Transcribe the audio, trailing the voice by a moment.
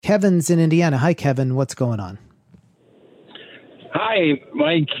Kevin's in Indiana. Hi, Kevin. What's going on? Hi,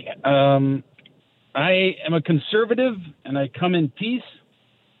 Mike. I am a conservative, and I come in peace.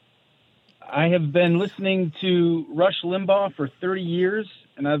 I have been listening to Rush Limbaugh for 30 years,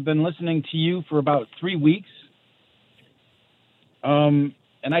 and I've been listening to you for about 3 weeks. And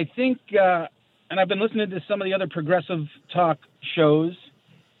I think, and I've been listening to some of the other progressive talk shows,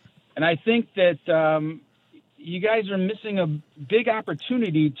 and I think that you guys are missing a big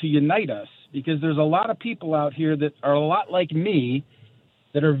opportunity to unite us, because there's a lot of people out here that are a lot like me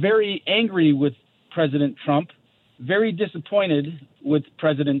that are very angry with President Trump, very disappointed with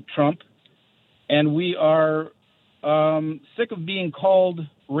President Trump, and we are sick of being called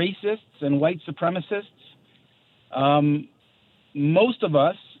racists and white supremacists. Most of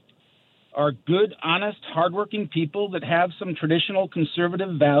us are good, honest, hardworking people that have some traditional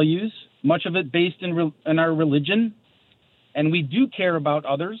conservative values, much of it based in our religion, and we do care about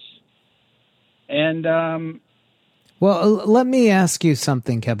others. And well, let me ask you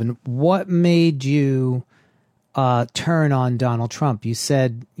something, Kevin. What made you turn on Donald Trump? You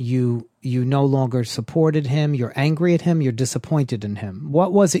said you no longer supported him. You're angry at him. You're disappointed in him.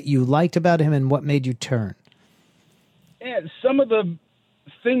 What was it you liked about him, and what made you turn? Yeah, some of the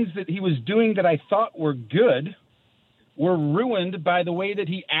things that he was doing that I thought were good were ruined by the way that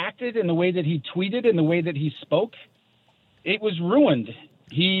he acted and the way that he tweeted and the way that he spoke. It was ruined.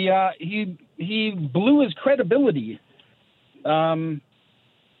 He blew his credibility. How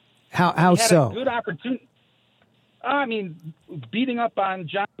he had so? A good opportunity. I mean, beating up on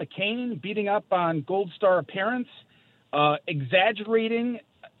John McCain, beating up on Gold Star appearance, exaggerating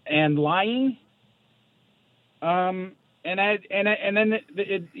and lying. And then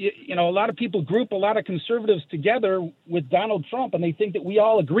a lot of people group a lot of conservatives together with Donald Trump, and they think that we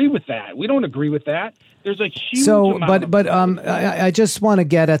all agree with that. We don't agree with that. There's a huge amount. I just want to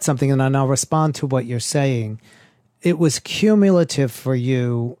get at something, and then I'll respond to what you're saying. It was cumulative for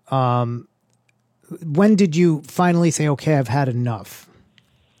you. When did you finally say, "Okay, I've had enough"?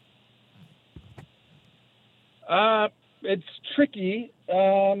 It's tricky.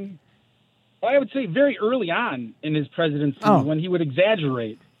 I would say very early on in his presidency, when he would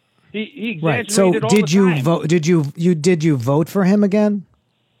exaggerate. He exaggerated right. So all did the you time. vote? Did you vote for him again?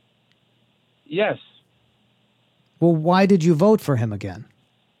 Yes. Well, why did you vote for him again?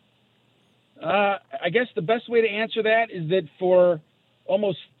 I guess the best way to answer that is that for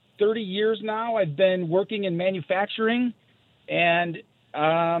almost 30 years now, I've been working in manufacturing, and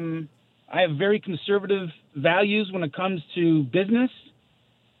I have very conservative values when it comes to business.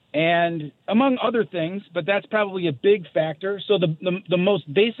 And among other things, but that's probably a big factor. So the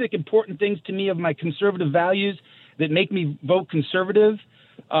most basic important things to me of my conservative values that make me vote conservative,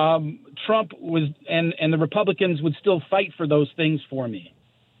 Trump was and the Republicans would still fight for those things for me.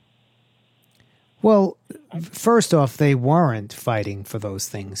 Well, first off, they weren't fighting for those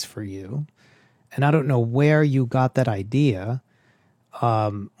things for you. And I don't know where you got that idea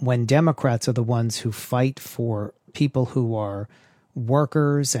when Democrats are the ones who fight for people who are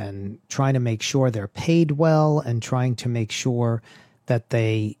workers and trying to make sure they're paid well and trying to make sure that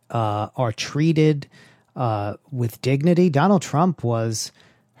they are treated with dignity. Donald Trump was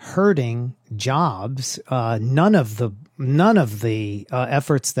hurting jobs. None of the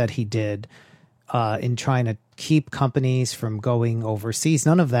efforts that he did in trying to keep companies from going overseas,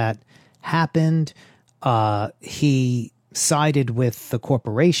 none of that happened. He sided with the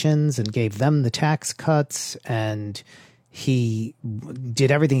corporations and gave them the tax cuts, and he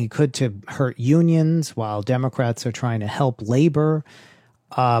did everything he could to hurt unions while Democrats are trying to help labor.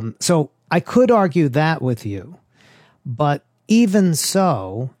 So I could argue that with you. But even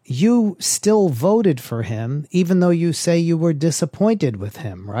so, you still voted for him, even though you say you were disappointed with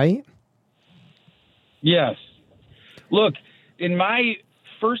him, right? Yes. Look, in my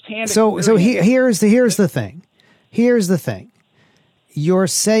firsthand experience... So here's the thing. Here's the thing. You're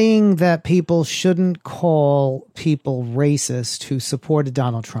saying that people shouldn't call people racist who supported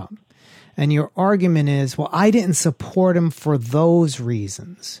Donald Trump. And your argument is, well, I didn't support him for those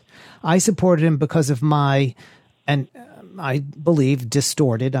reasons. I supported him because of my, and I believe,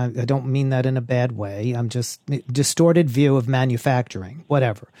 distorted, I don't mean that in a bad way, I'm just distorted view of manufacturing,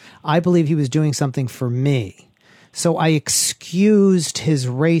 whatever. I believe he was doing something for me. So I excused his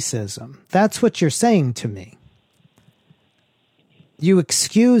racism. That's what you're saying to me. You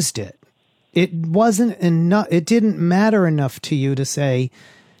excused it. It wasn't enough. It didn't matter enough to you to say,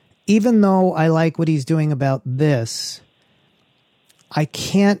 even though I like what he's doing about this, I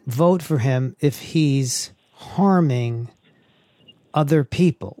can't vote for him if he's harming other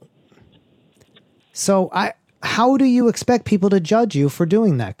people. So how do you expect people to judge you for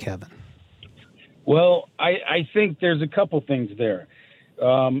doing that, Kevin? Well, I think there's a couple things there.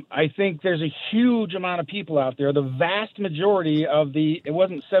 I think there's a huge amount of people out there. The vast majority of it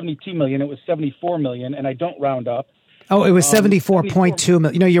wasn't 72 million, it was 74 million, and I don't round up. Oh, it was 74.2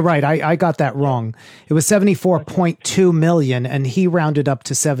 million. No, you're right. I got that wrong. It was 74.2 million, and he rounded up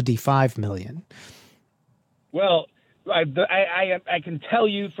to 75 million. Well, I can tell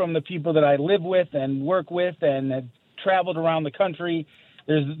you from the people that I live with and work with and have traveled around the country,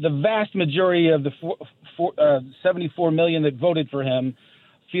 there's the vast majority of the 74 million that voted for him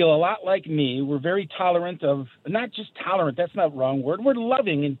feel a lot like me. We're very tolerant of, not just tolerant, that's not the wrong word. We're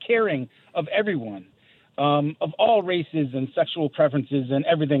loving and caring of everyone, of all races and sexual preferences and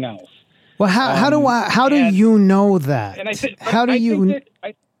everything else. Well, how do you know that? And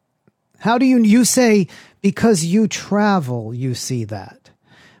how do you say because you travel, you see that,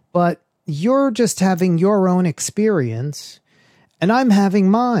 but you're just having your own experience and I'm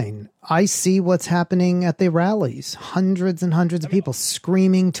having mine. I see what's happening at the rallies. Hundreds and hundreds of people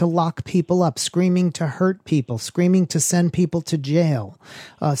screaming to lock people up, screaming to hurt people, screaming to send people to jail,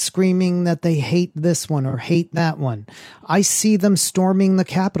 screaming that they hate this one or hate that one. I see them storming the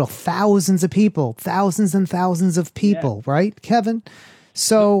Capitol. Thousands of people, thousands and thousands of people, right, Kevin?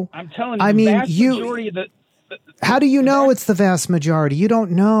 So, I'm telling you, I mean, majority of how do you know it's the vast majority? You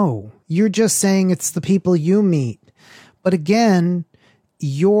don't know. You're just saying it's the people you meet. But again,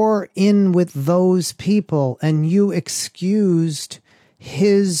 you're in with those people and you excused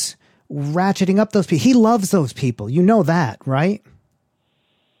his ratcheting up those people. He loves those people. You know that, right?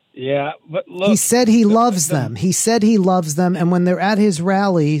 Yeah, but look. He said he loves them. He said he loves them. And when they're at his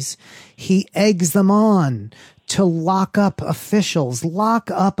rallies, he eggs them on to lock up officials,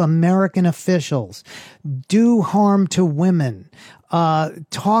 lock up American officials, do harm to women,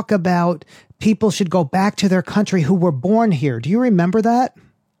 talk about people should go back to their country who were born here. Do you remember that?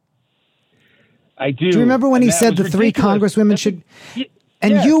 I do. Do you remember when he said the three congresswomen should?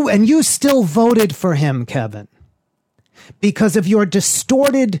 And you still voted for him, Kevin, because of your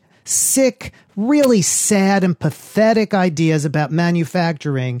distorted, sick, really sad and pathetic ideas about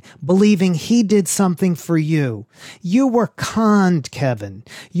manufacturing, believing he did something for you. You were conned, Kevin.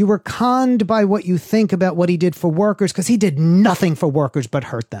 You were conned by what you think about what he did for workers, because he did nothing for workers but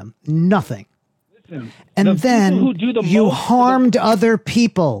hurt them. Nothing. And then you harmed other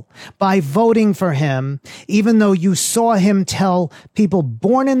people by voting for him, even though you saw him tell people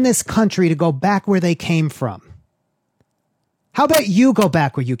born in this country to go back where they came from. How about you go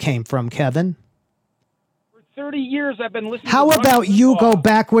back where you came from, Kevin? For 30 years, I've been listening. How about you go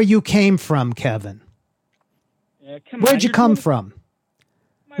back where you came from, Kevin? Where'd you come from?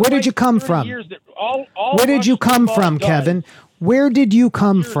 Where did you come from? Where did you come from, Kevin? Where did you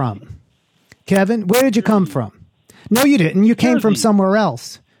come from? Kevin, where did you come from? No, you didn't. You came from somewhere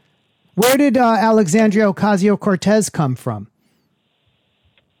else. Where did Alexandria Ocasio-Cortez come from?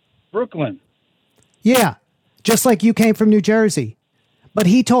 Brooklyn. Yeah, just like you came from New Jersey. But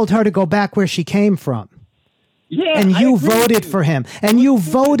he told her to go back where she came from. Yeah, and you voted for him. And you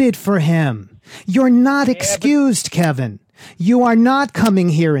voted for him. You're not excused, Kevin. You are not coming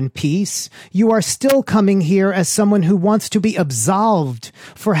here in peace. You are still coming here as someone who wants to be absolved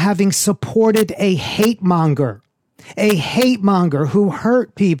for having supported a hate monger who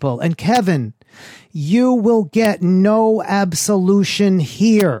hurt people. And Kevin, you will get no absolution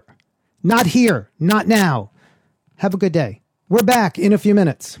here. Not here. Not now. Have a good day. We're back in a few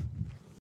minutes.